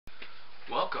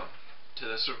to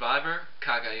the Survivor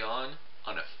Cagayan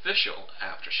Unofficial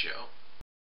Aftershow.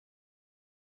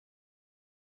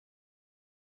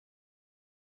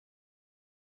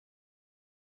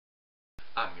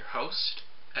 I'm your host,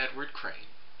 Edward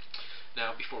Crane.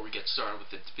 Now, before we get started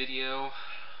with this video,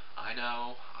 I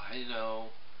know,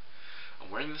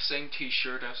 I'm wearing the same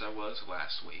t-shirt as I was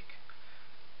last week.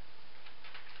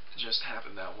 It just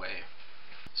happened that way.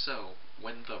 So,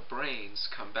 when the brains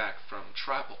come back from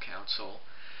Tribal Council,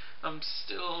 I'm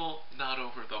still not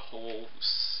over the whole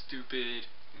stupid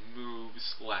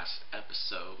moves last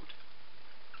episode.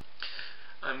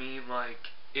 I mean, like,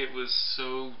 it was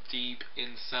so deep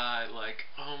inside, like,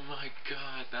 oh my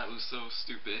god, that was so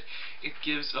stupid. It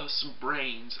gives us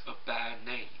brains a bad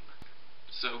name.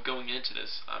 So going into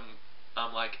this,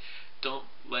 I'm like, don't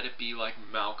let it be like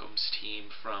Malcolm's team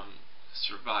from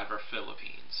Survivor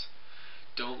Philippines.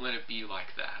 Don't let it be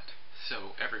like that.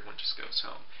 So everyone just goes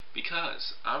home.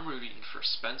 Because I'm rooting for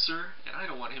Spencer, and I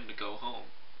don't want him to go home.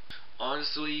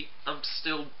 Honestly, I'm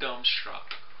still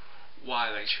dumbstruck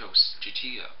why they chose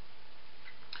Jitia.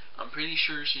 I'm pretty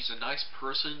sure she's a nice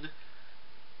person,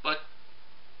 but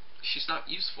she's not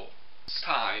useful.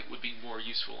 Ty would be more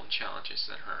useful in challenges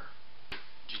than her.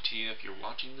 Jitia, if you're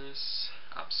watching this,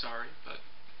 I'm sorry, but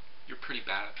you're pretty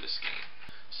bad at this game.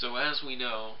 So as we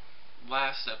know,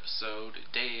 last episode,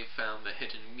 Dave found the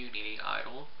hidden immunity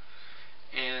idol,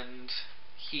 and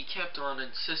he kept on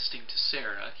insisting to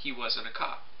Sarah he wasn't a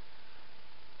cop.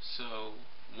 So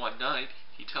one night,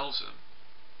 he tells him,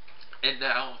 and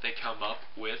now they come up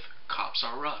with Cops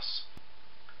Are Us.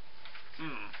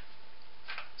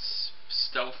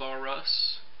 Stealth Are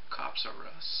Us, Cops Are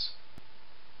Us.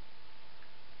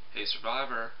 Hey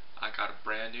Survivor, I got a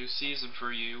brand new season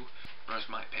for you. Where's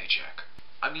my paycheck?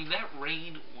 I mean, that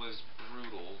rain was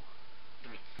brutal.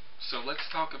 So let's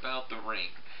talk about the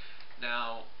rain.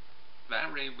 Now,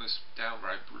 that rain was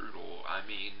downright brutal. I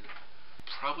mean,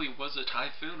 probably was a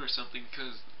typhoon or something,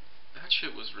 because that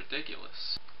shit was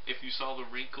ridiculous. If you saw the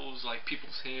wrinkles, like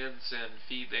people's hands and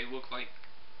feet, they looked like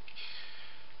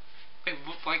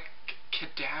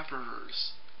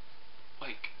cadavers.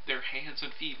 Like, their hands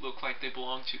and feet look like they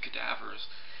belong to cadavers.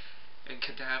 And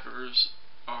cadavers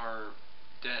are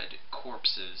dead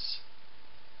corpses,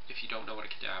 if you don't know what a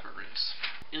cadaver is.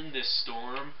 In this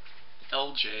storm,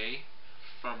 LJ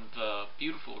from the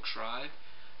Beautiful tribe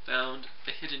found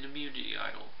a hidden immunity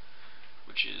idol,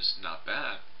 which is not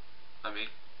bad. I mean,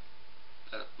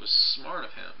 that was smart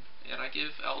of him, and I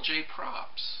give LJ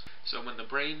props. So when the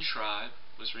Brain tribe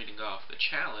was reading off the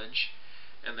challenge,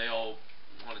 and they all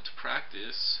wanted to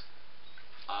practice,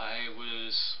 I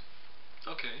was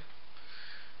okay.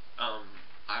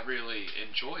 I really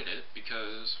enjoyed it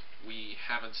because we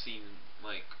haven't seen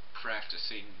like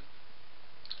practicing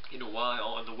in a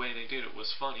while, and the way they did it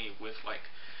was funny with like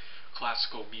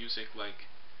classical music, like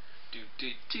do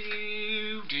do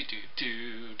do do do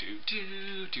do do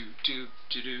do do do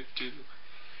do do,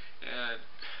 and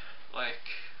like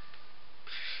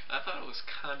I thought it was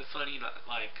kind of funny, not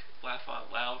like laugh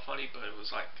out loud funny, but it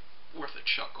was like worth a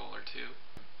chuckle or two.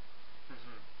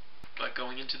 But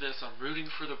going into this, I'm rooting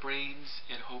for the Brains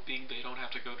and hoping they don't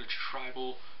have to go to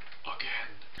Tribal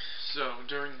again. So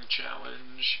during the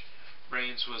challenge,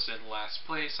 Brains was in last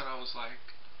place, and I was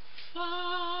like,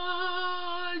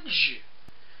 fudge!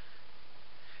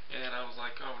 And I was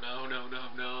like, oh no, no,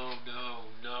 no, no, no,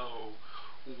 no.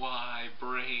 Why,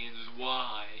 Brains,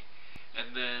 why?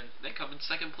 And then they come in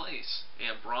second place,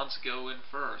 and Bronze go in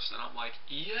first, and I'm like,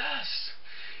 yes!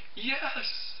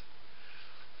 Yes!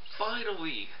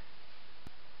 Finally!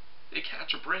 They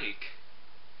catch a break.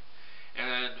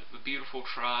 And the Beautiful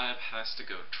tribe has to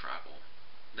go to Tribal.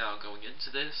 Now, going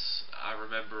into this, I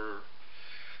remember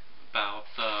about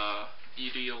the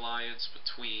beauty alliance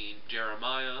between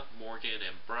Jeremiah, Morgan,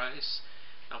 and Bryce.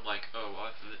 I'm like, oh,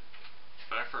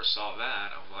 when I first saw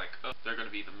that, I was like, oh, they're going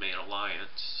to be the main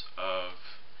alliance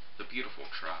of the Beautiful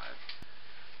tribe.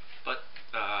 But,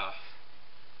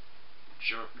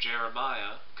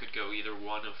 Jeremiah could go either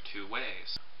one of two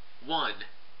ways. One,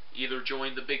 either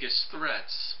join the biggest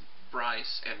threats,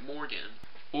 Bryce and Morgan,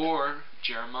 or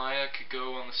Jeremiah could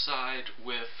go on the side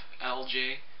with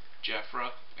LJ,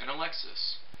 Jeffra, and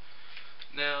Alexis.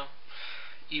 Now,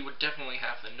 he would definitely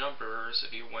have the numbers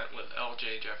if he went with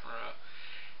LJ, Jeffra,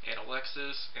 and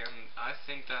Alexis, and I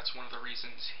think that's one of the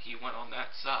reasons he went on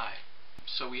that side.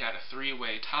 So we had a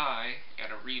three-way tie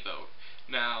and a revote.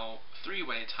 Now,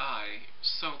 three-way tie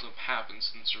seldom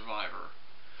happens in Survivor,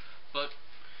 but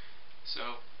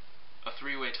so a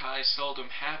three-way tie seldom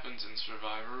happens in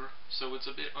Survivor, so it's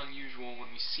a bit unusual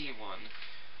when we see one.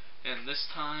 And this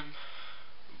time,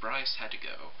 Bryce had to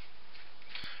go.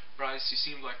 Bryce, he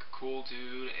seemed like a cool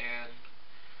dude, and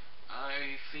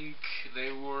I think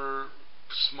they were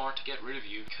smart to get rid of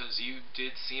you because you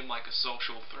did seem like a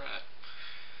social threat.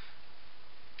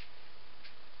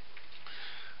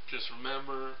 Just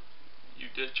remember, you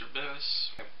did your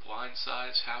best, and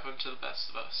blindsides happen to the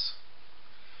best of us.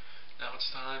 Now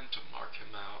it's time to mark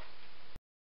him out.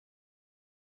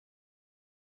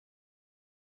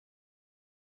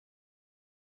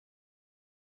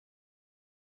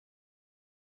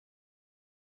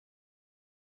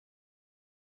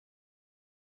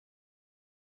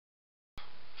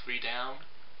 Three down,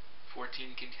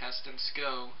 14 contestants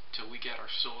go till we get our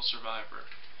sole survivor.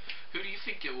 Who do you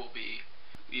think it will be?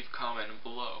 Leave a comment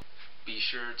below. Be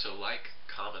sure to like,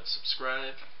 comment,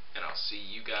 subscribe, and I'll see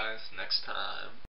you guys next time.